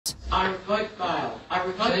I revoke bail. I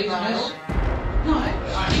revoke bail. No.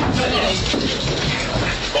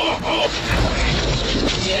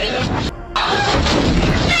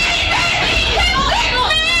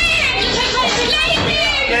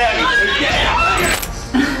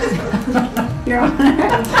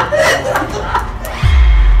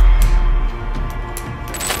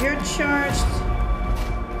 You're charged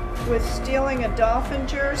with stealing a Dolphin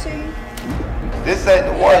jersey? This ain't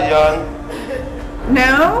the one, young.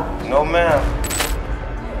 No? No, ma'am.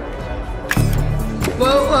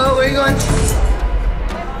 Whoa, where are you going?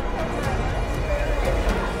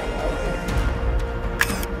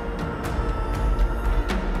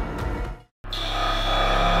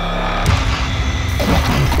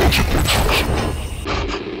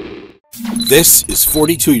 This is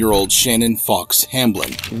 42-year-old Shannon Fox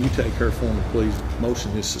Hamblin. Can you take her for me, please?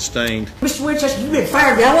 Motion is sustained. Mr. Winchester, you've been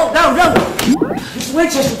fired now. No. Mr.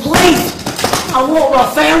 Winchester, please. I want my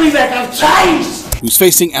family back. I've changed. Who's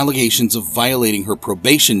facing allegations of violating her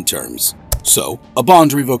probation terms. So, a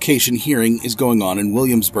bond revocation hearing is going on in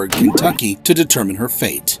Williamsburg, Kentucky to determine her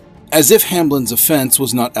fate. As if Hamblin's offense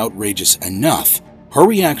was not outrageous enough, her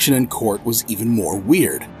reaction in court was even more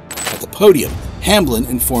weird. At the podium, Hamblin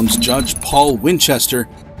informs Judge Paul Winchester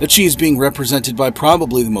that she is being represented by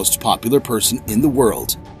probably the most popular person in the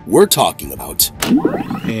world. We're talking about...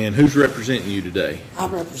 And who's representing you today?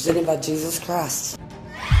 I'm represented by Jesus Christ.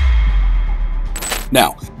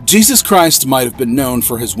 Now, Jesus Christ might have been known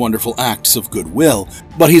for his wonderful acts of goodwill,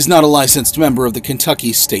 but he's not a licensed member of the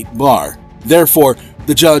Kentucky State Bar. Therefore,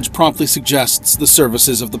 the judge promptly suggests the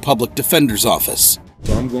services of the Public Defender's Office.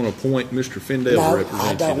 So I'm going to appoint Mr. Findale to represent you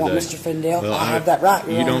today. I don't want Mr. Findale. Well, I have that right.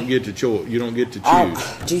 You don't get to choose. You don't get to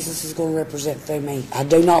choose. Jesus is going to represent through me. I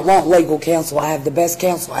do not want legal counsel. I have the best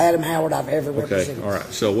counsel, Adam Howard, I've ever represented. Okay, all right.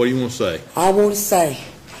 So what do you want to say? I want to say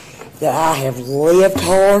that I have lived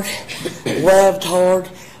hard, loved hard,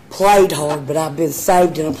 played hard, but I've been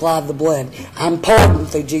saved and applied the blood. I'm pardoned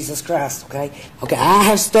through Jesus Christ, okay? Okay, I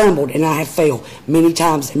have stumbled and I have failed many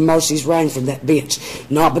times, and mercy's rained from that bench.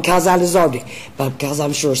 Not because I deserved it, but because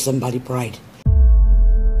I'm sure somebody prayed.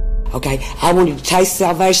 Okay, I wanted to taste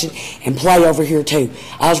salvation and play over here too.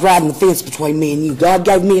 I was riding the fence between me and you. God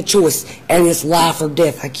gave me a choice, and it's life or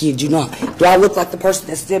death, I kid you not. Do I look like the person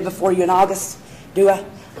that stood before you in August? Do I?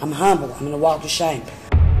 I'm humble. I'm in a walk of shame.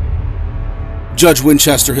 Judge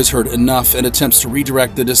Winchester has heard enough and attempts to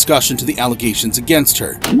redirect the discussion to the allegations against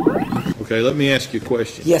her. Okay, let me ask you a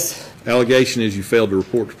question. Yes. Allegation is you failed to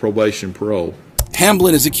report to probation and parole.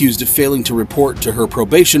 Hamblin is accused of failing to report to her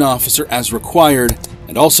probation officer as required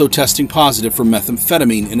and also testing positive for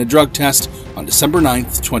methamphetamine in a drug test on December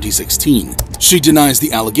 9th, 2016. She denies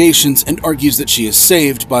the allegations and argues that she is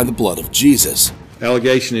saved by the blood of Jesus.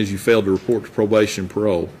 Allegation is you failed to report to probation and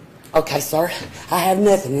parole. Okay, sir. I have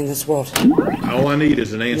nothing in this world. All I need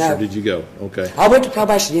is an answer. No. Did you go? Okay. I went to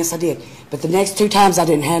probation, yes I did. But the next 2 times I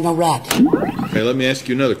didn't have no right. Okay, let me ask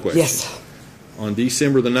you another question. Yes. On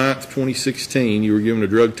December the 9th, 2016, you were given a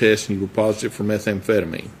drug test and you were positive for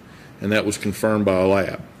methamphetamine. And that was confirmed by a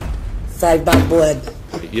lab. Saved by the blood.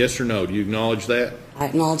 Yes or no? Do you acknowledge that? I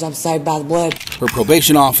acknowledge I'm saved by the blood. Her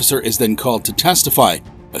probation officer is then called to testify,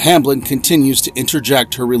 but Hamblin continues to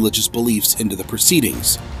interject her religious beliefs into the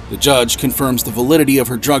proceedings. The judge confirms the validity of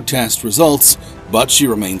her drug test results, but she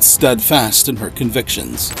remains steadfast in her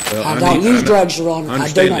convictions. Well, I don't use drugs, Your Honor.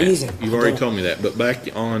 I do not use it. You've already told me that. But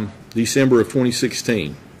back on December of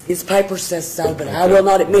 2016. His paper says so, but I will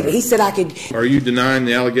not admit it. He said I could... Are you denying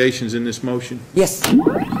the allegations in this motion? Yes.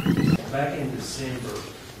 Back in December,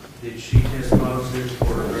 did she test positive for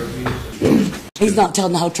drug use? He's not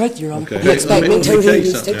telling the whole truth, Your Honor. Okay. You expect me to, he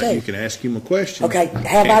needs to Now, too. you can ask him a question. Okay,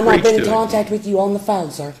 have I not been in contact with you on the phone,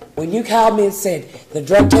 sir? When you called me and said the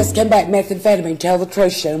drug test came back methamphetamine, tell the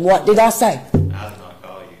truth, Shannon, what did I say? I did not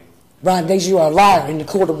call you. Brian Dees, you are a liar in the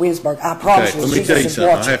court of Winsburg. I promise Okay, you, let me tell you Jesus is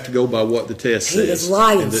something. I watching. have to go by what the test says. He is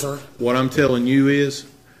lying, And sir. What I'm telling you is,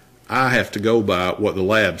 I have to go by what the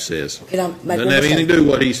lab says. Can I make Doesn't one have mistake? anything to do with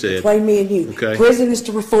what he said. Between me and you. Okay. Prison is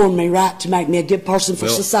to reform me, right? To make me a good person for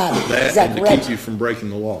Well, society. Is that that and to correct? keep you from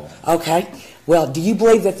breaking the law. Okay. Well, do you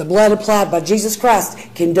believe that the blood applied by Jesus Christ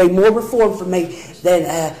can do more reform for me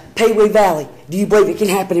than Pee Wee Valley? Do you believe it can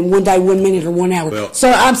happen in 1 day, 1 minute, or 1 hour? Well,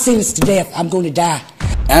 Sir, I'm sentenced to death. I'm going to die.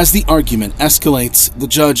 As the argument escalates, the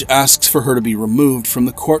judge asks for her to be removed from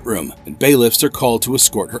the courtroom, and bailiffs are called to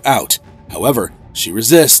escort her out. However, she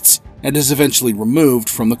resists and is eventually removed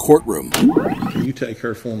from the courtroom. Can you take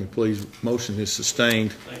her for me, please? Motion is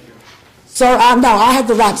sustained. Sir, I have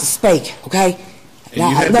the right to speak, okay?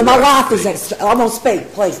 No, my wife is at I'm going to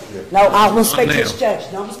speak, please. No, I'm going to speak to this judge.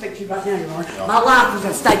 No, I'm going to speak to you right now, Your Honor. My life is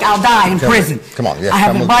at stake. I'll die in prison. Come on, yeah. I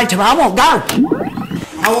have nobody to. I won't go.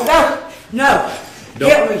 I won't go. No.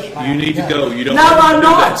 Get me. You need to go. You don't No, want I'm to do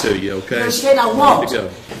not. that to you, okay? You understand? I won't. You need to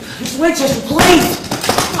go. Miss Winchester, please.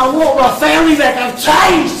 I want my family back. I've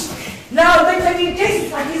changed. No, they take me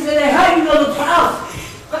Jesus like he said they had you know the house.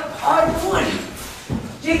 I'm 20.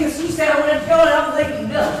 Jesus, you said I wouldn't go, and I'm thinking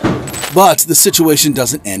no. But the situation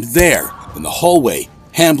doesn't end there. In the hallway,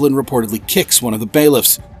 Hamblin reportedly kicks one of the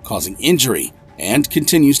bailiffs, causing injury, and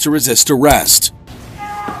continues to resist arrest.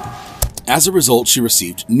 As a result, she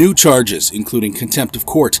received new charges, including contempt of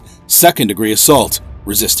court, second-degree assault,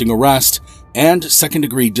 resisting arrest, and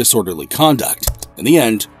second-degree disorderly conduct. In the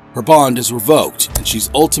end, her bond is revoked, and she's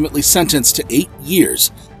ultimately sentenced to 8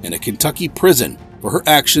 years in a Kentucky prison for her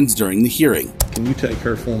actions during the hearing. Can you take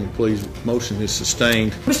her for me, please? Motion is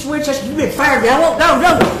sustained. Mr. Winchester, you've been fired. I won't go.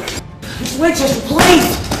 No. Mr. Winchester,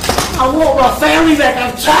 please. I want my family back.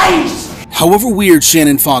 I've changed. However weird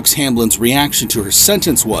Shannon Fox Hamblin's reaction to her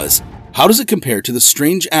sentence was, how does it compare to the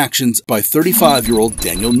strange actions by 35-year-old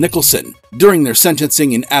Daniel Nicholson during their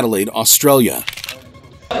sentencing in Adelaide, Australia?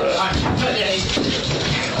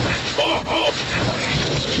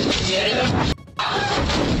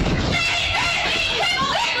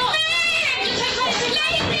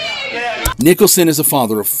 Nicholson is a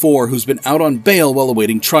father of 4 who's been out on bail while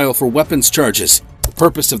awaiting trial for weapons charges. The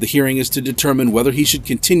purpose of the hearing is to determine whether he should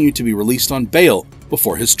continue to be released on bail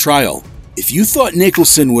before his trial. If you thought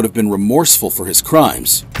Nicholson would have been remorseful for his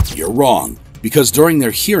crimes, you're wrong, because during their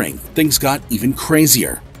hearing, things got even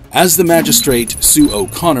crazier. As the magistrate, Sue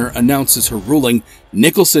O'Connor, announces her ruling,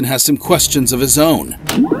 Nicholson has some questions of his own.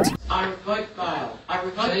 I revoke bail. I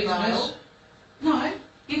revoke bail. No,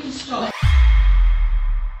 you can stop.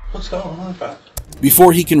 What's going on, Pat?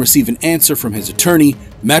 Before he can receive an answer from his attorney,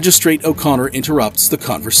 Magistrate O'Connor interrupts the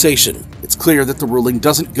conversation. It's clear that the ruling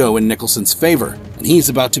doesn't go in Nicholson's favor, and he's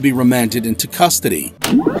about to be remanded into custody.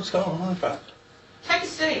 What's going on, Pat? Take a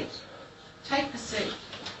seat. Take a seat.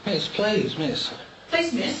 Miss, please, miss.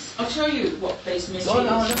 Please, miss. I'll tell you what please, miss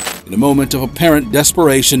is. In a moment of apparent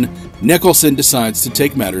desperation, Nicholson decides to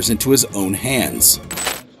take matters into his own hands.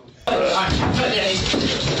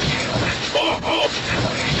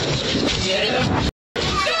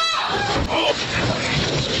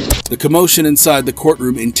 The commotion inside the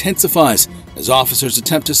courtroom intensifies as officers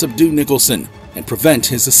attempt to subdue Nicholson and prevent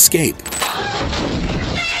his escape.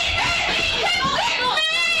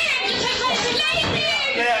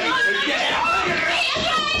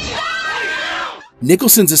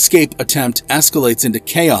 Nicholson's escape attempt escalates into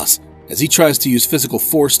chaos as he tries to use physical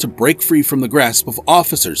force to break free from the grasp of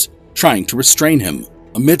officers trying to restrain him.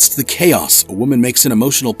 Amidst the chaos, a woman makes an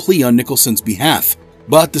emotional plea on Nicholson's behalf,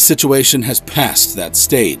 but the situation has passed that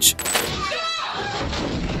stage.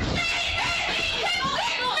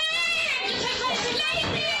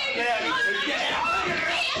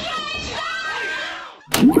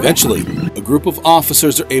 Eventually, a group of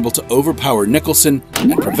officers are able to overpower Nicholson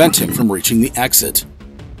and prevent him from reaching the exit.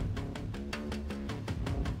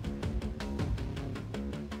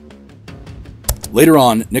 Later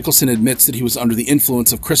on, Nicholson admits that he was under the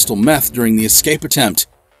influence of crystal meth during the escape attempt,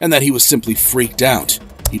 and that he was simply freaked out.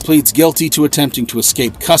 He pleads guilty to attempting to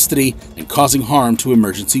escape custody and causing harm to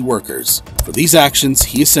emergency workers. For these actions,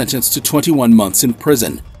 he is sentenced to 21 months in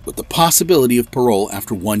prison, with the possibility of parole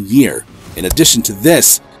after 1 year. In addition to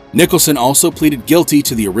this, Nicholson also pleaded guilty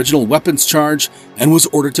to the original weapons charge and was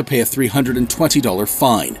ordered to pay a $320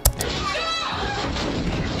 fine.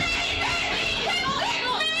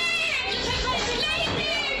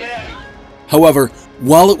 However,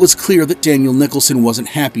 while it was clear that Daniel Nicholson wasn't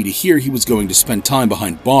happy to hear he was going to spend time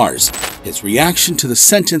behind bars, his reaction to the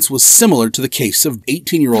sentence was similar to the case of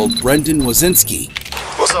 18-year-old Brendan Wazinski.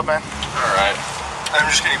 What's up, man? Alright. I'm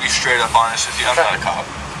just going to be straight up honest with you. I'm not a cop.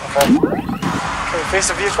 Okay. Can we face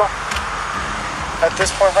the vehicle? At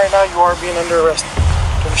this point right now, you are being under arrest. Do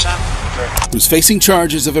you understand? Okay. Who's facing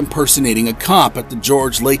charges of impersonating a cop at the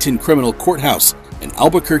George Layton Criminal Courthouse in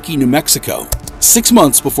Albuquerque, New Mexico. 6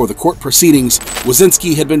 months before the court proceedings,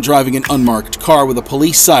 Wazinski had been driving an unmarked car with a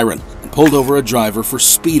police siren and pulled over a driver for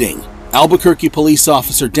speeding. Albuquerque police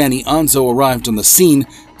officer Danny Anzo arrived on the scene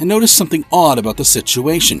and noticed something odd about the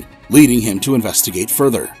situation, leading him to investigate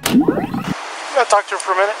further. You gotta talk to her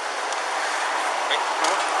for a minute.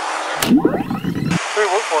 Who do you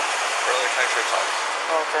work for? Early Country Talks.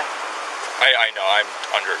 Oh, okay. I know, I'm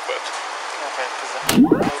under-equipped. Okay,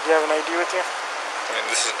 do you have an ID with you? I mean,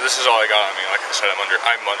 this is all I got on me. Like I said, I'm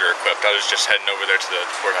under-equipped. I was just heading over there to the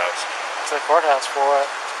courthouse. To the courthouse for what?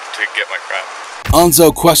 To to get my crap.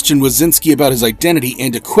 Onzo questioned Wazinski about his identity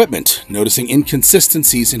and equipment, noticing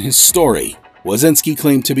inconsistencies in his story. Wazinski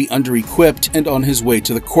claimed to be under-equipped and on his way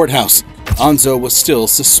to the courthouse. Onzo was still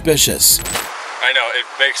suspicious. I know, it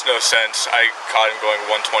makes no sense. I caught him going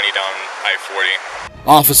 120 down I-40.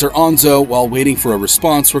 Officer Onzo, while waiting for a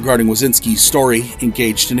response regarding Wazinski's story,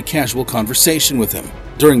 engaged in a casual conversation with him.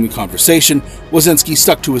 During the conversation, Wazinski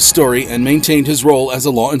stuck to his story and maintained his role as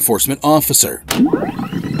a law enforcement officer.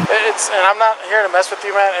 And I'm not here to mess with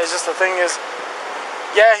you, man. It's just the thing is,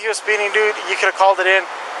 yeah, he was speeding, dude. You could have called it in,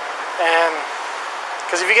 and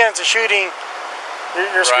because if you get into shooting,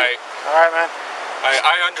 you're right. All right, man.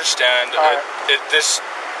 I understand. This,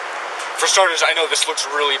 for starters, I know this looks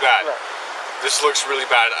really bad. Right. This looks really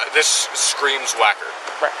bad. This screams whacker.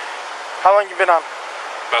 Right. How long you been on?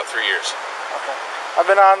 About 3 years. Okay. I've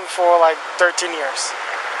been on for like 13 years.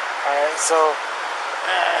 All right. So,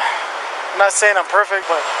 I'm not saying I'm perfect,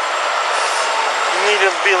 but you need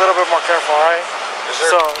to be a little bit more careful, all right?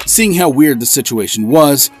 Seeing how weird the situation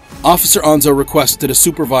was, Officer Onzo requested a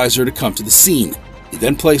supervisor to come to the scene. He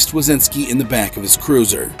then placed Wazinski in the back of his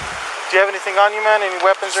cruiser. Do you have anything on you, man? Any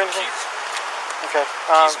weapons or anything? Okay.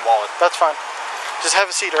 Keys and wallet. That's fine. Just have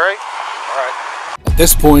a seat, all right? All right. At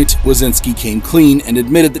this point, Wazinski came clean and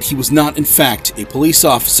admitted that he was not, in fact, a police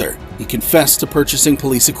officer. He confessed to purchasing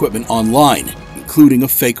police equipment online, including a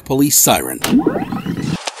fake police siren. Can you talk to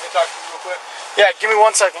me real quick? Yeah, give me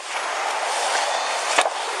 1 second.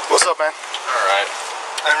 What's up, man? All right.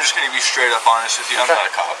 I'm just going to be straight up honest with you. I'm not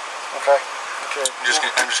a cop. Okay. I'm just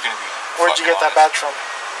going to be. Where'd you get that badge from?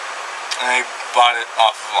 I bought it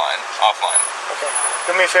offline. Okay.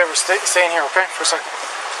 Do me a favor. Stay in here, okay? For a second.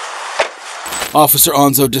 Officer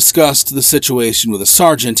Onzo discussed the situation with a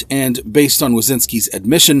sergeant and, based on Wazinski's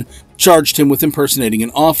admission, charged him with impersonating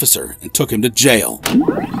an officer and took him to jail. Okay,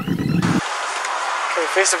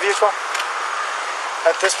 face the vehicle.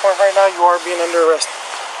 At this point right now, you are being under arrest.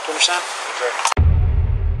 Do you understand? Okay.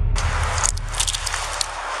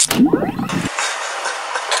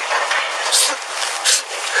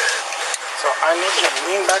 So I need you to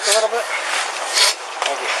lean back a little bit.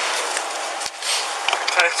 Thank you.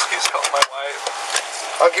 Can I please help my wife?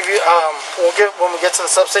 I'll give you, when we get to the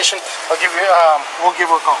substation, we'll give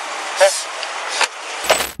her a call, okay?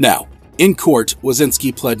 Now, in court,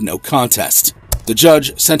 Wazinski pled no contest. The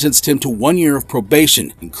judge sentenced him to 1 year of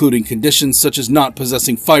probation, including conditions such as not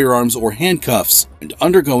possessing firearms or handcuffs and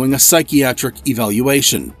undergoing a psychiatric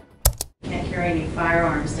evaluation. Can't carry any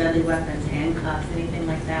firearms, deadly weapons, handcuffs, anything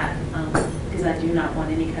like that, because I do not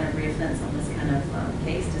want any kind of reoffense on this kind of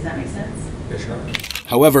case. Does that make sense? Yes, Your Honor.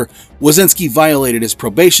 However, Wazinski violated his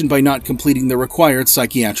probation by not completing the required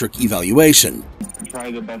psychiatric evaluation.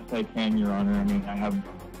 Try the best I can, Your Honor. I mean, I have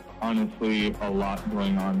honestly a lot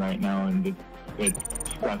going on right now, and it's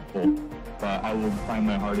stressful, but I will try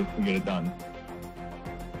my hardest to get it done.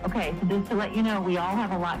 Okay, so just to let you know, we all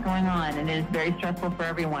have a lot going on, and it is very stressful for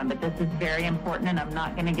everyone, but this is very important, and I'm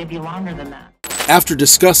not going to give you longer than that. After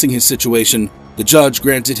discussing his situation, the judge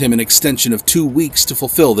granted him an extension of 2 weeks to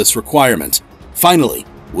fulfill this requirement. Finally,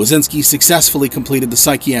 Wazinski successfully completed the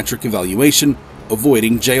psychiatric evaluation,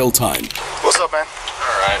 avoiding jail time. What's up, man?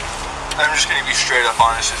 All right. I'm just going to be straight up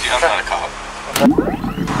honest with you. I'm not a cop.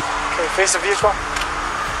 Okay, face the vehicle.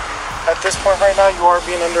 At this point right now, you are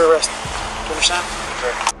being under arrest. Do you understand?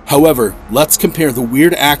 Okay. However, let's compare the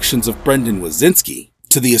weird actions of Brendan Wazinski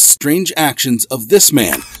to the strange actions of this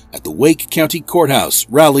man at the Wake County Courthouse,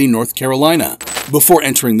 Raleigh, North Carolina. Before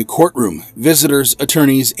entering the courtroom, visitors,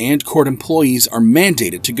 attorneys, and court employees are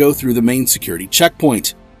mandated to go through the main security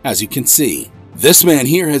checkpoint. As you can see, this man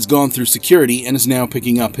here has gone through security and is now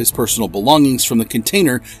picking up his personal belongings from the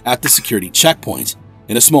container at the security checkpoint.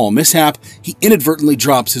 In a small mishap, he inadvertently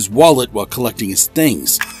drops his wallet while collecting his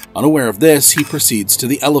things. Unaware of this, he proceeds to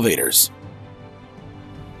the elevators.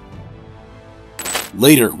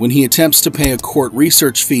 Later, when he attempts to pay a court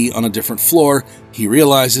research fee on a different floor, he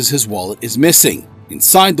realizes his wallet is missing.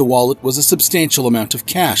 Inside the wallet was a substantial amount of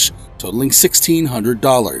cash, totaling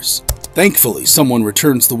 $1,600. Thankfully, someone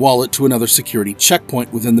returns the wallet to another security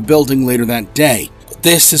checkpoint within the building later that day. But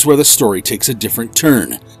this is where the story takes a different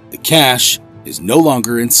turn. The cash is no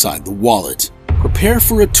longer inside the wallet. Prepare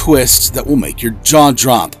for a twist that will make your jaw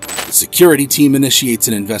drop. The security team initiates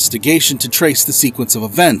an investigation to trace the sequence of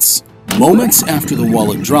events. Moments after the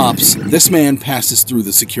wallet drops, this man passes through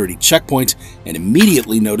the security checkpoint and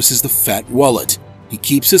immediately notices the fat wallet. He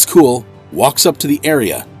keeps his cool, walks up to the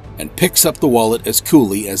area, and picks up the wallet as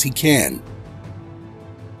coolly as he can.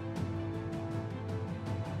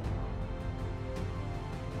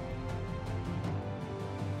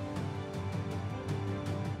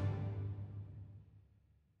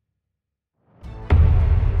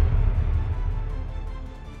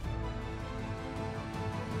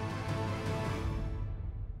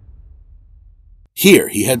 Here,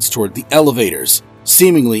 he heads toward the elevators,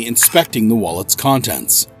 seemingly inspecting the wallet's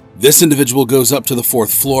contents. This individual goes up to the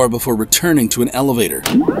 4th floor before returning to an elevator.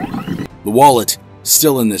 The wallet,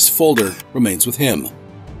 still in this folder, remains with him.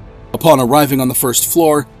 Upon arriving on the 1st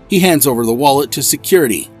floor, he hands over the wallet to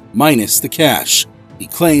security, minus the cash. He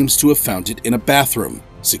claims to have found it in a bathroom.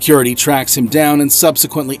 Security tracks him down and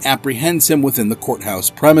subsequently apprehends him within the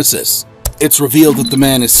courthouse premises. It's revealed that the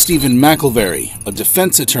man is Stephen McElvary, a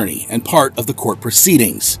defense attorney and part of the court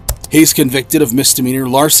proceedings. He's convicted of misdemeanor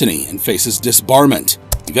larceny and faces disbarment.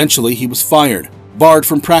 Eventually, he was fired, barred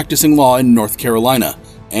from practicing law in North Carolina,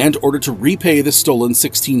 and ordered to repay the stolen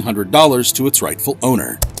 $1,600 to its rightful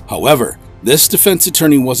owner. However, this defense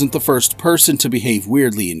attorney wasn't the first person to behave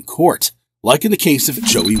weirdly in court, like in the case of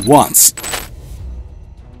Joey Watts.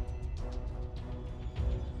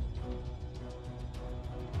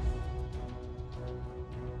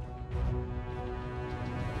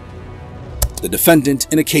 The defendant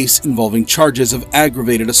in a case involving charges of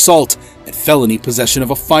aggravated assault and felony possession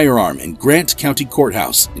of a firearm in Grant County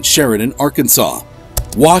Courthouse in Sheridan, Arkansas.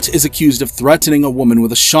 Watt is accused of threatening a woman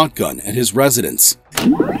with a shotgun at his residence.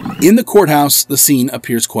 In the courthouse, the scene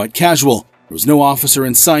appears quite casual. There was no officer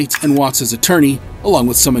in sight, and Watts' attorney, along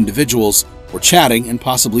with some individuals, were chatting and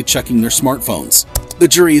possibly checking their smartphones. The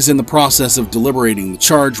jury is in the process of deliberating the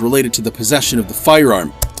charge related to the possession of the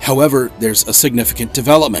firearm. However, there's a significant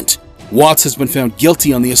development. Watts has been found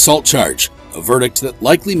guilty on the assault charge, a verdict that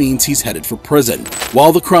likely means he's headed for prison.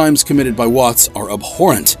 While the crimes committed by Watts are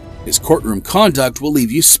abhorrent, his courtroom conduct will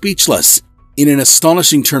leave you speechless. In an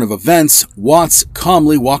astonishing turn of events, Watts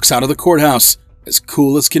calmly walks out of the courthouse, as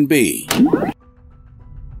cool as can be.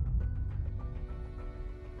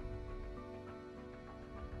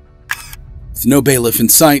 With no bailiff in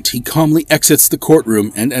sight, he calmly exits the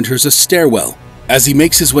courtroom and enters a stairwell. As he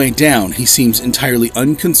makes his way down, he seems entirely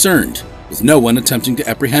unconcerned, with no one attempting to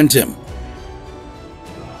apprehend him.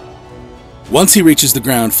 Once he reaches the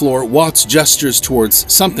ground floor, Watts gestures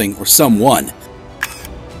towards something or someone.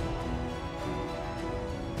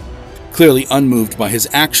 Clearly unmoved by his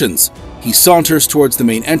actions, he saunters towards the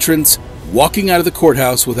main entrance, walking out of the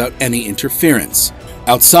courthouse without any interference.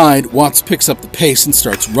 Outside, Watts picks up the pace and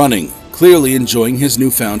starts running, clearly enjoying his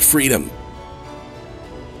newfound freedom.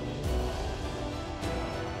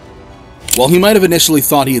 While he might have initially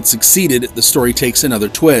thought he had succeeded, the story takes another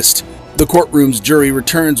twist. The courtroom's jury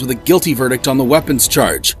returns with a guilty verdict on the weapons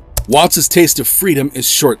charge. Watts' taste of freedom is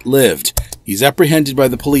short-lived. He's apprehended by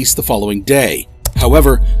the police the following day.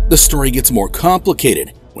 However, the story gets more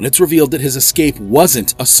complicated when it's revealed that his escape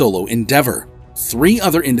wasn't a solo endeavor. 3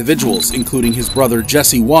 other individuals, including his brother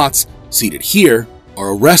Jesse Watts, seated here,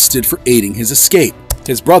 are arrested for aiding his escape.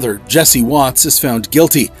 His brother, Jesse Watts, is found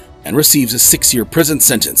guilty and receives a 6-year prison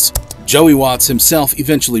sentence. Joey Watts himself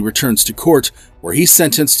eventually returns to court, where he's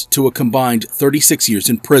sentenced to a combined 36 years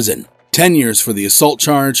in prison, 10 years for the assault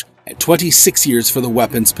charge, and 26 years for the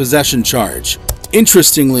weapons possession charge.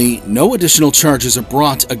 Interestingly, no additional charges are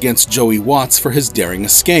brought against Joey Watts for his daring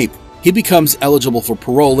escape. He becomes eligible for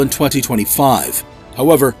parole in 2025.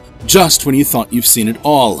 However, just when you thought you've seen it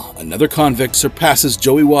all, another convict surpasses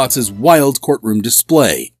Joey Watts' wild courtroom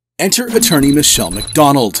display. Enter attorney Michelle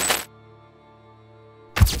McDonald.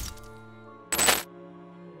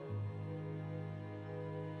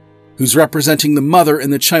 Who's representing the mother in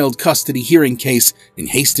the child custody hearing case in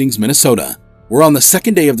Hastings, Minnesota. We're on the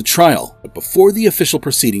 2nd day of the trial, but before the official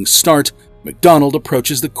proceedings start, McDonald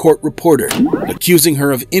approaches the court reporter, accusing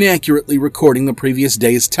her of inaccurately recording the previous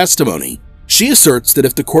day's testimony. She asserts that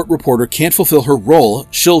if the court reporter can't fulfill her role,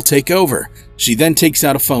 she'll take over. She then takes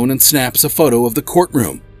out a phone and snaps a photo of the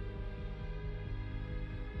courtroom.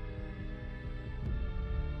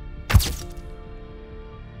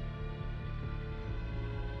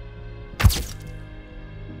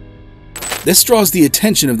 This draws the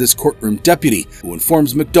attention of this courtroom deputy, who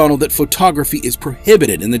informs McDonald that photography is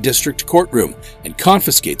prohibited in the district courtroom and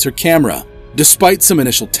confiscates her camera. Despite some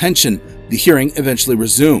initial tension, the hearing eventually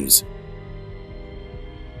resumes.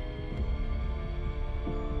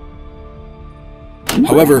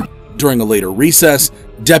 However, during a later recess,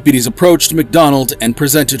 deputies approached McDonald and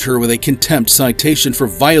presented her with a contempt citation for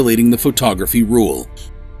violating the photography rule.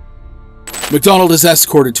 McDonald is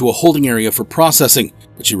escorted to a holding area for processing,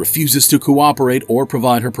 but she refuses to cooperate or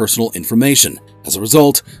provide her personal information. As a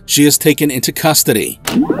result, she is taken into custody.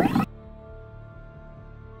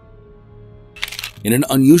 In an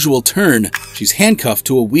unusual turn, she's handcuffed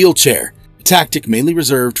to a wheelchair, a tactic mainly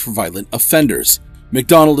reserved for violent offenders.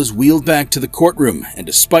 McDonald is wheeled back to the courtroom, and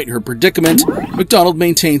despite her predicament, McDonald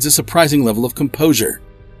maintains a surprising level of composure.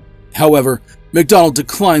 However, McDonald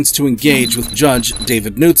declines to engage with Judge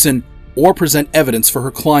David Knutson, or present evidence for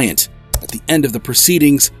her client. At the end of the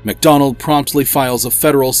proceedings, McDonald promptly files a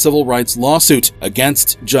federal civil rights lawsuit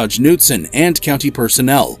against Judge Knutson and county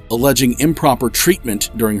personnel, alleging improper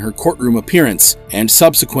treatment during her courtroom appearance and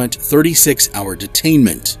subsequent 36-hour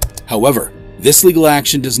detainment. However, this legal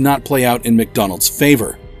action does not play out in McDonald's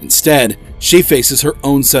favor. Instead, she faces her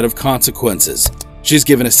own set of consequences. She's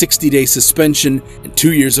given a 60-day suspension and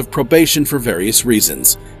 2 years of probation for various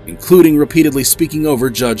reasons, including repeatedly speaking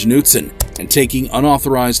over Judge Knutson and taking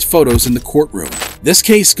unauthorized photos in the courtroom. This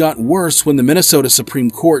case got worse when the Minnesota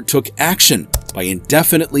Supreme Court took action by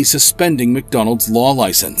indefinitely suspending McDonald's law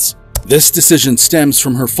license. This decision stems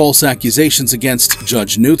from her false accusations against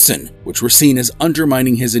Judge Knutson, which were seen as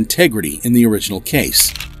undermining his integrity in the original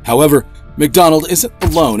case. However, McDonald isn't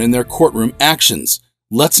alone in their courtroom actions.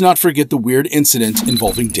 Let's not forget the weird incident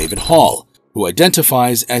involving David Hall, who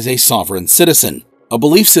identifies as a sovereign citizen, a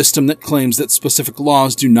belief system that claims that specific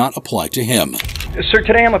laws do not apply to him. Sir,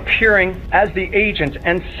 today I'm appearing as the agent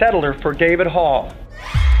and settler for David Hall.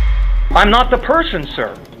 I'm not the person,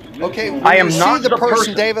 sir. Okay, when I am you not see the person,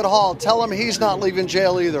 person, David Hall, tell him he's not leaving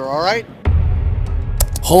jail either, all right?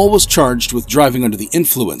 Hall was charged with driving under the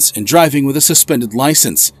influence and driving with a suspended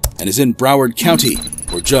license and is in Broward County,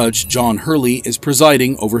 where Judge John Hurley is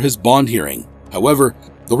presiding over his bond hearing. However,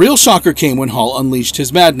 the real shocker came when Hall unleashed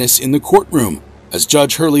his madness in the courtroom. As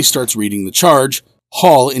Judge Hurley starts reading the charge,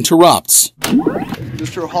 Hall interrupts.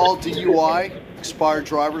 Mr. Hall, DUI, expired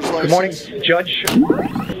driver's license. Good morning, Judge.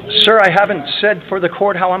 Sir, I haven't said for the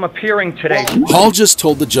court how I'm appearing today. Hall just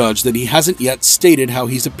told the judge that he hasn't yet stated how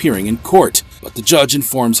he's appearing in court, but the judge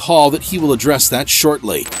informs Hall that he will address that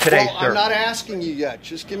shortly. Today, well, sir. I'm not asking you yet.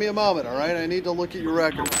 Just give me a moment, all right? I need to look at your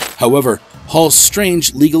record. However, Hall's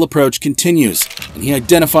strange legal approach continues, and he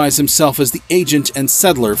identifies himself as the agent and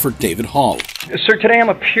settler for David Hall. Sir, today I'm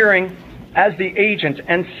appearing as the agent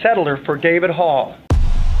and settler for David Hall.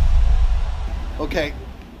 Okay.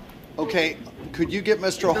 Could you get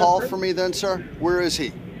Mr. Hall for me then, sir? Where is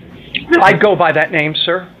he? I go by that name,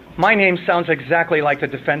 sir. My name sounds exactly like the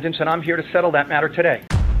defendant's, and I'm here to settle that matter today.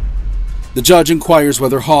 The judge inquires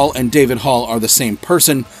whether Hall and David Hall are the same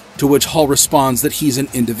person, to which Hall responds that he's an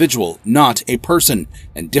individual, not a person,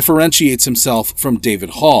 and differentiates himself from David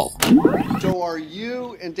Hall. So are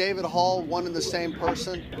you and David Hall one and the same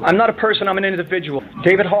person? I'm not a person, I'm an individual.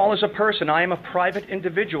 David Hall is a person, I am a private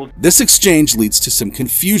individual. This exchange leads to some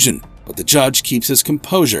confusion, but the judge keeps his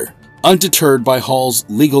composure. Undeterred by Hall's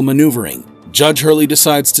legal maneuvering, Judge Hurley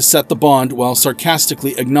decides to set the bond while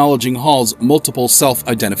sarcastically acknowledging Hall's multiple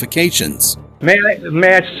self-identifications. May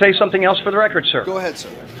I say something else for the record, sir? Go ahead, sir.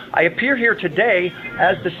 I appear here today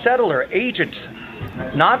as the settler, agent,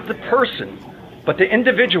 not the person, but the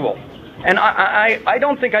individual. And I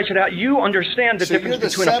don't think I should have... You understand the difference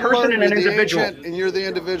between a person and an individual. And you're the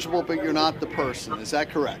individual, but you're not the person. Is that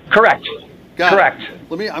correct? Correct. Correct.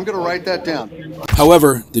 I'm going to write that down.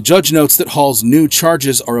 However, the judge notes that Hall's new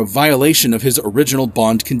charges are a violation of his original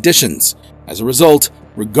bond conditions. As a result,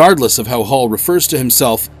 regardless of how Hall refers to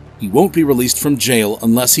himself, he won't be released from jail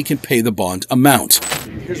unless he can pay the bond amount.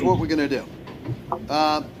 Here's what we're going to do.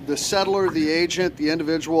 The settler, the agent, the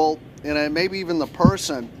individual, and maybe even the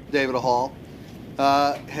person, David Hall,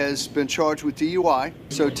 has been charged with DUI.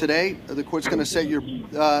 So today, the court's going to set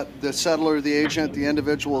the settler, the agent, the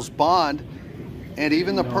individual's bond, and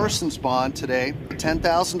even the person's bond today,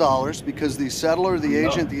 $10,000, because the settler, the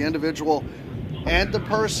agent, the individual, and the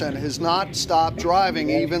person has not stopped driving,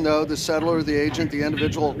 even though the settler, the agent, the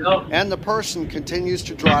individual, and the person continues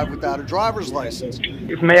to drive without a driver's license.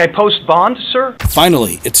 May I post bond, sir?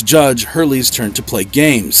 Finally, it's Judge Hurley's turn to play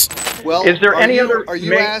games. Well, is there any other... Are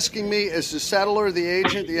you asking me as the settler, the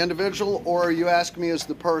agent, the individual, or are you asking me as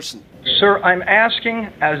the person? Sir, I'm asking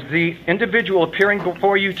as the individual appearing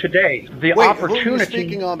before you today, the opportunity... Who are you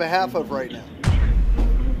speaking on behalf of right now?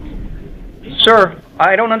 Sir,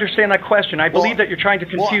 I don't understand that question. I believe that you're trying to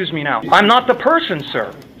confuse me now. I'm not the person,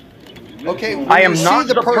 sir. Okay, when I am you not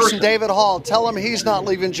see the person, person, David Hall, tell him he's not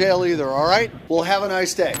leaving jail either, all right? Well, have a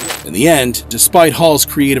nice day. In the end, despite Hall's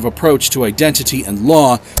creative approach to identity and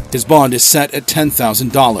law, his bond is set at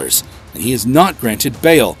 $10,000, and he is not granted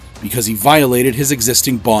bail because he violated his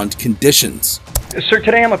existing bond conditions. Sir,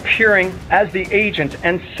 today I'm appearing as the agent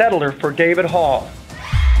and settler for David Hall.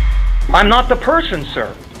 I'm not the person,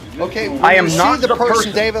 sir. Okay, when I am you not see the person,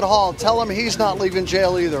 person, David Hall, tell him he's not leaving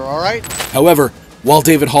jail either, all right? However, while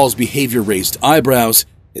David Hall's behavior raised eyebrows,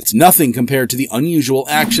 it's nothing compared to the unusual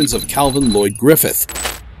actions of Calvin Lloyd Griffith,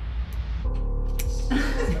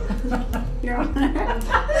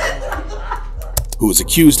 who was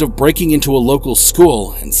accused of breaking into a local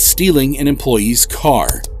school and stealing an employee's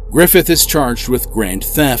car. Griffith is charged with grand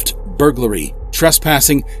theft, burglary,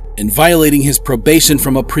 trespassing, and violating his probation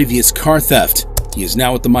from a previous car theft. He is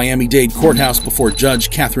now at the Miami-Dade courthouse before Judge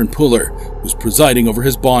Catherine Pooler, who's presiding over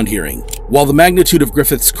his bond hearing. While the magnitude of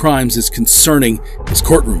Griffith's crimes is concerning, his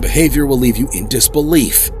courtroom behavior will leave you in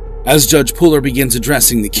disbelief. As Judge Pooler begins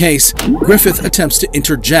addressing the case, Griffith attempts to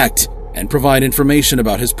interject and provide information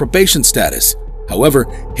about his probation status. However,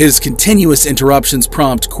 his continuous interruptions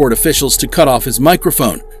prompt court officials to cut off his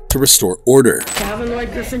microphone to restore order. Calvin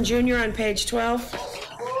Lloyd Griffin Jr. on page 12.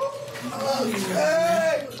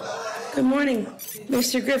 Good morning.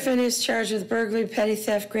 Mr. Griffin is charged with burglary, petty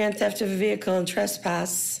theft, grand theft of a vehicle, and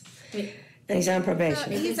trespass. And he's on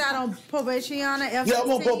probation. He's out on probation, Your Honor. Yeah,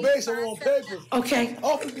 I'm on probation. I'm on papers. Okay.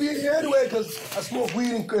 Office be in here anyway because I smoke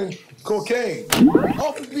weed and cocaine.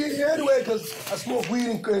 Office be in here anyway because I smoke weed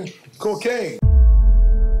and cocaine.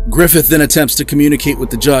 Griffith then attempts to communicate with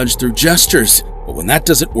the judge through gestures, but when that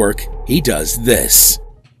doesn't work, he does this.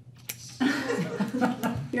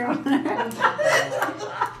 Your Honor.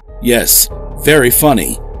 Yes, very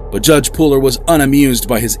funny, but Judge Pooler was unamused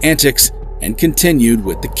by his antics and continued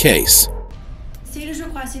with the case. State is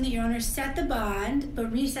requesting that Your Honor set the bond,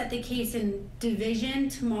 but reset the case in division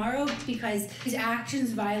tomorrow because his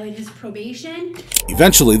actions violate his probation.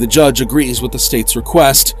 Eventually, the judge agrees with the state's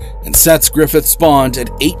request and sets Griffith's bond at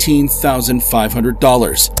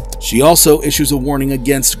 $18,500. She also issues a warning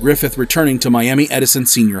against Griffith returning to Miami Edison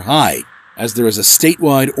Senior High, as there is a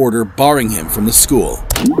statewide order barring him from the school.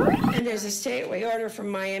 And there's a statewide order from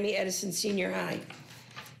Miami Edison Senior High.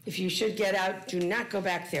 If you should get out, do not go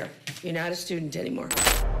back there. You're not a student anymore.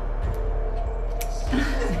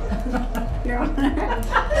 Your Honor.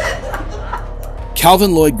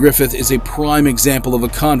 Calvin Lloyd Griffith is a prime example of a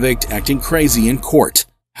convict acting crazy in court.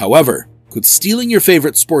 However, could stealing your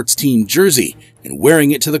favorite sports team jersey and wearing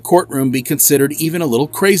it to the courtroom be considered even a little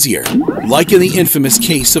crazier? Like in the infamous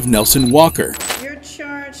case of Nelson Walker. You're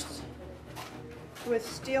charged with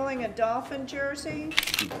stealing a Dolphin jersey?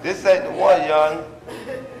 This ain't the one, young.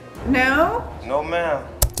 No? No, ma'am.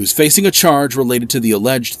 Who's facing a charge related to the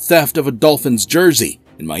alleged theft of a Dolphins jersey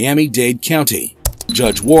in Miami-Dade County.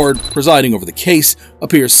 Judge Ward, presiding over the case,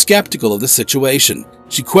 appears skeptical of the situation.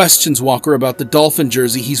 She questions Walker about the Dolphin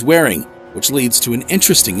jersey he's wearing, which leads to an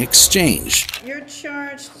interesting exchange. You're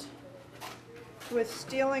charged with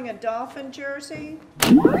stealing a Dolphin jersey?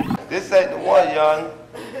 This ain't the one, young.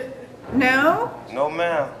 No? No,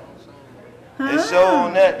 ma'am. It show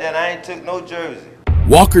on that I ain't took no jersey.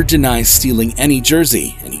 Walker denies stealing any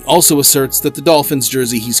jersey, and he also asserts that the Dolphins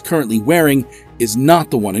jersey he's currently wearing is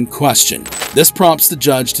not the one in question. This prompts the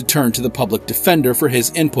judge to turn to the public defender for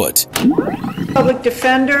his input. Public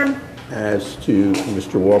defender? As to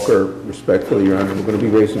Mr. Walker, respectfully, Your Honor, we're going to be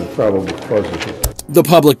raising a probable cause issue. The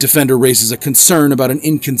public defender raises a concern about an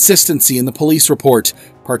inconsistency in the police report,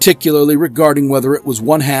 particularly regarding whether it was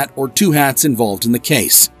one hat or two hats involved in the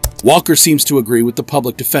case. Walker seems to agree with the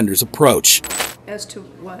public defender's approach. As to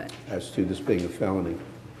what? As to this being a felony.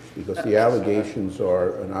 Because the allegations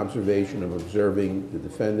are an observation of observing the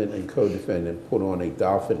defendant and co-defendant put on a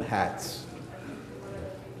Dolphin hats.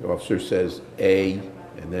 The officer says A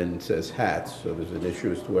and then says hats, so there's an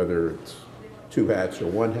issue as to whether it's two hats or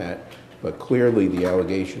one hat, but clearly the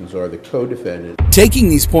allegations are the co-defendant. Taking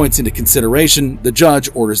these points into consideration, the judge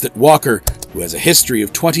orders that Walker, who has a history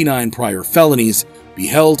of 29 prior felonies, be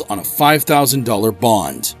held on a $5,000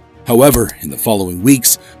 bond. However, in the following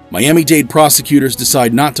weeks, Miami-Dade prosecutors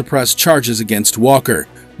decide not to press charges against Walker,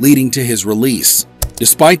 leading to his release.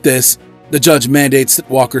 Despite this, the judge mandates that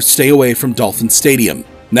Walker stay away from Dolphin Stadium.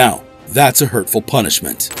 Now, that's a hurtful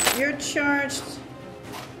punishment. You're charged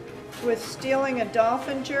with stealing a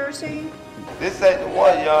Dolphin jersey? This ain't the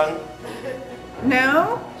one, young.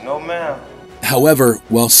 No? No, ma'am. However,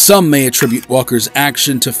 while some may attribute Walker's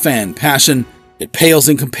action to fan passion, it pales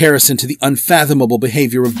in comparison to the unfathomable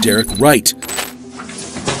behavior of Derek Wright,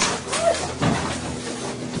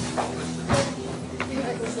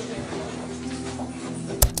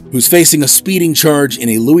 who's facing a speeding charge in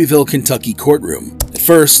a Louisville, Kentucky courtroom. At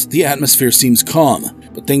first, the atmosphere seems calm,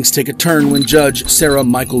 but things take a turn when Judge Sarah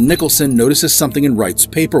Michael Nicholson notices something in Wright's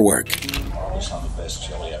paperwork. It's not the best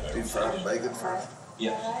chili I've ever Deep fried bacon fry?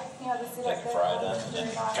 Yeah. Bacon fried up and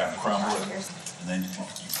then kind of crumble it, and then you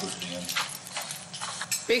put it in.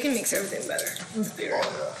 Bacon makes everything better.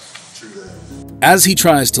 As he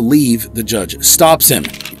tries to leave, the judge stops him.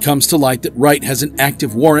 It comes to light that Wright has an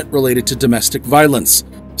active warrant related to domestic violence,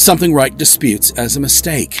 something Wright disputes as a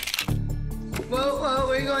mistake. Whoa, where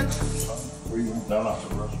are you going? No, not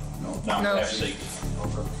the roof. No, have a seat.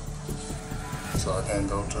 So I can't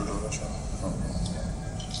go to the restaurant? Okay.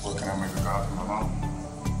 What can I make a copy of my mom?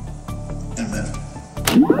 In a minute.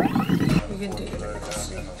 can take it.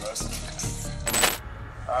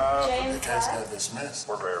 The case got dismissed.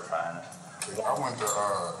 We're verifying it. I went to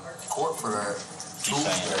court for that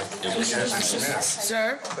Tuesday. It got dismissed.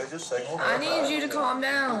 Sir, I need you to calm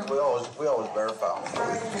down. We always verify.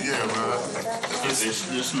 Yeah, man. If it's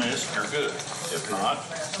dismissed, you're good. If not,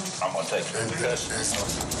 I'm gonna take care of the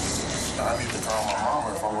custody. I need to call my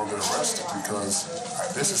mama if I'm gonna get arrested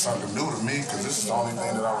because this is something new to me because this is the only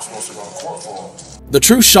thing that I was supposed to go to court for. The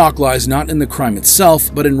true shock lies not in the crime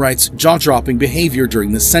itself, but in Wright's jaw-dropping behavior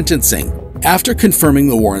during the sentencing. After confirming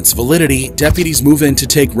the warrant's validity, deputies move in to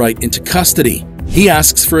take Wright into custody. He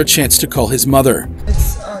asks for a chance to call his mother.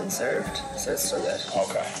 It's unserved, so it's still good.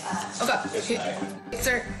 Okay. Okay.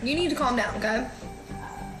 Sir, you need to calm down, okay?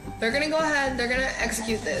 They're gonna go ahead, they're gonna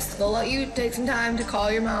execute this. They'll let you take some time to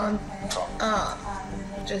call your mom.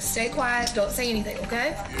 Just stay quiet, don't say anything,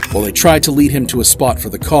 okay? While they try to lead him to a spot for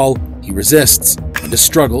the call, he resists, and a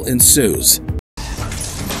struggle ensues.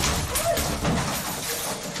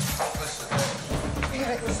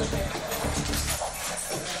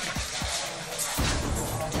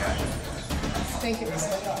 Thank you.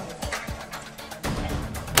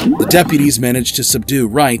 The deputies manage to subdue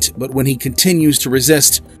Wright, but when he continues to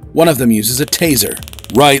resist, one of them uses a taser.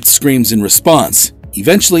 Wright screams in response.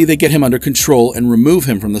 Eventually, they get him under control and remove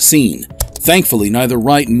him from the scene. Thankfully, neither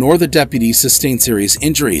Wright nor the deputies sustain serious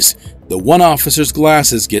injuries, though one officer's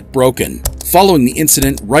glasses get broken. Following the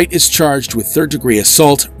incident, Wright is charged with third-degree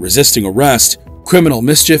assault, resisting arrest, criminal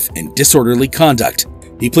mischief, and disorderly conduct.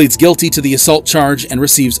 He pleads guilty to the assault charge and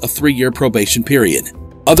receives a 3-year probation period.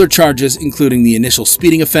 Other charges, including the initial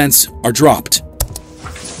speeding offense, are dropped.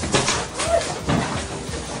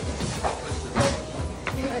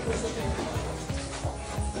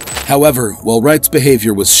 However, while Wright's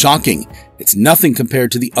behavior was shocking, it's nothing compared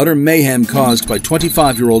to the utter mayhem caused by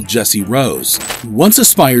 25-year-old Jesse Rose, who once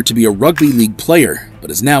aspired to be a rugby league player, but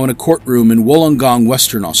is now in a courtroom in Wollongong,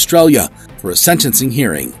 Western Australia, for a sentencing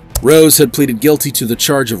hearing. Rose had pleaded guilty to the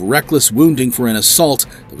charge of reckless wounding for an assault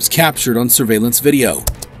that was captured on surveillance video.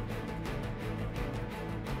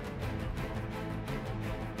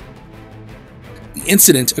 The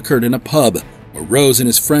incident occurred in a pub, where Rose and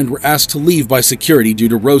his friend were asked to leave by security due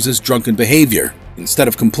to Rose's drunken behavior. Instead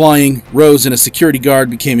of complying, Rose and a security guard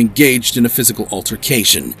became engaged in a physical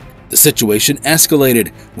altercation. The situation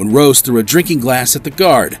escalated when Rose threw a drinking glass at the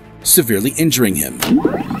guard, severely injuring him.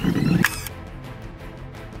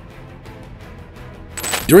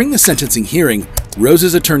 During the sentencing hearing,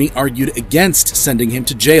 Rose's attorney argued against sending him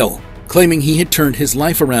to jail, claiming he had turned his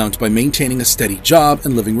life around by maintaining a steady job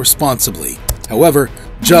and living responsibly. However,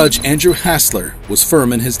 Judge Andrew Hassler was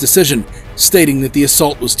firm in his decision, stating that the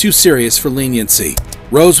assault was too serious for leniency.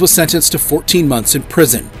 Rose was sentenced to 14 months in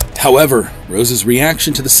prison. However, Rose's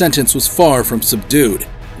reaction to the sentence was far from subdued.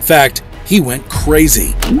 In fact, he went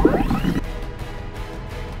crazy.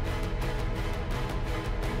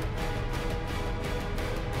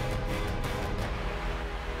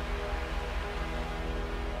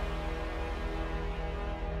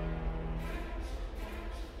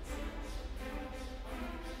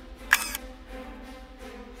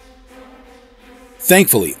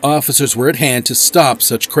 Thankfully, officers were at hand to stop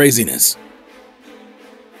such craziness.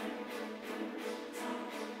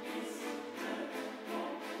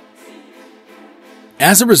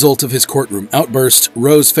 As a result of his courtroom outburst,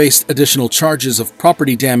 Rose faced additional charges of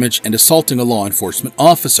property damage and assaulting a law enforcement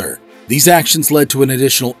officer. These actions led to an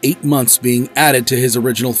additional 8 months being added to his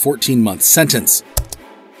original 14-month sentence.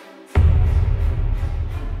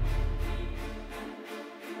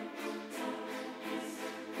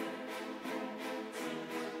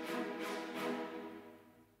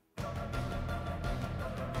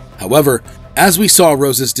 However, as we saw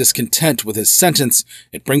Rose's discontent with his sentence,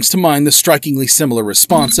 it brings to mind the strikingly similar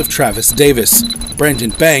response of Travis Davis,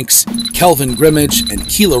 Brandon Banks, Kelvin Grimmage, and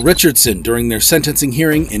Keela Richardson during their sentencing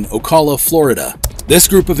hearing in Ocala, Florida. This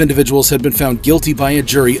group of individuals had been found guilty by a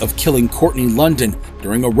jury of killing Courtney London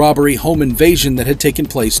during a robbery home invasion that had taken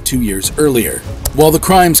place 2 years earlier. While the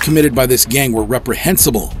crimes committed by this gang were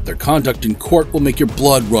reprehensible, their conduct in court will make your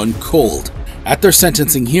blood run cold. At their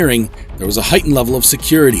sentencing hearing, there was a heightened level of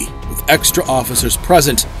security, with extra officers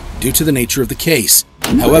present due to the nature of the case.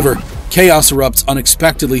 However, chaos erupts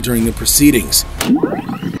unexpectedly during the proceedings. So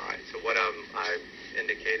what I've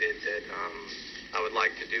indicated that I would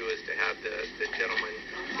like to do is to have the gentleman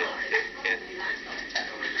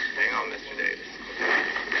hang on, Mr. Davis.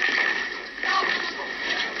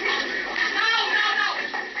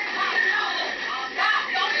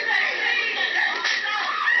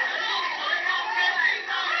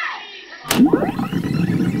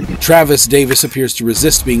 Travis Davis appears to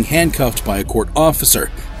resist being handcuffed by a court officer,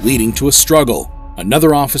 leading to a struggle.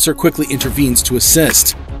 Another officer quickly intervenes to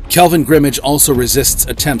assist. Kelvin Grimmage also resists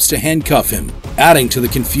attempts to handcuff him, adding to the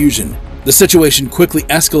confusion. The situation quickly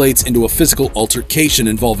escalates into a physical altercation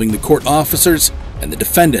involving the court officers and the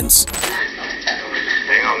defendants.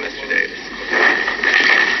 Hang on, Mr. Davis.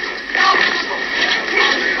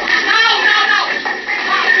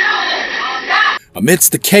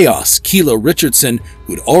 Amidst the chaos, Kilo Richardson,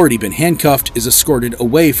 who had already been handcuffed, is escorted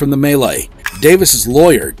away from the melee. Davis's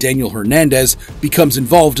lawyer, Daniel Hernandez, becomes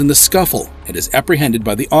involved in the scuffle and is apprehended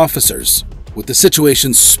by the officers. With the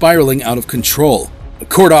situation spiraling out of control, a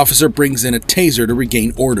court officer brings in a taser to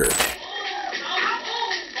regain order.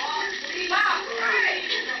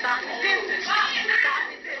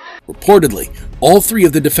 Reportedly, all three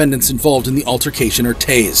of the defendants involved in the altercation are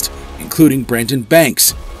tased, including Brandon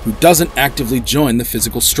Banks, who doesn't actively join the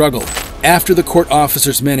physical struggle. After the court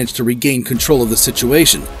officers manage to regain control of the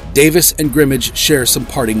situation, Davis and Grimmage share some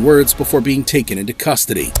parting words before being taken into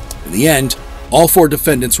custody. In the end, all four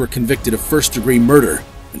defendants were convicted of first-degree murder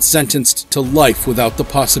and sentenced to life without the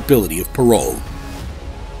possibility of parole.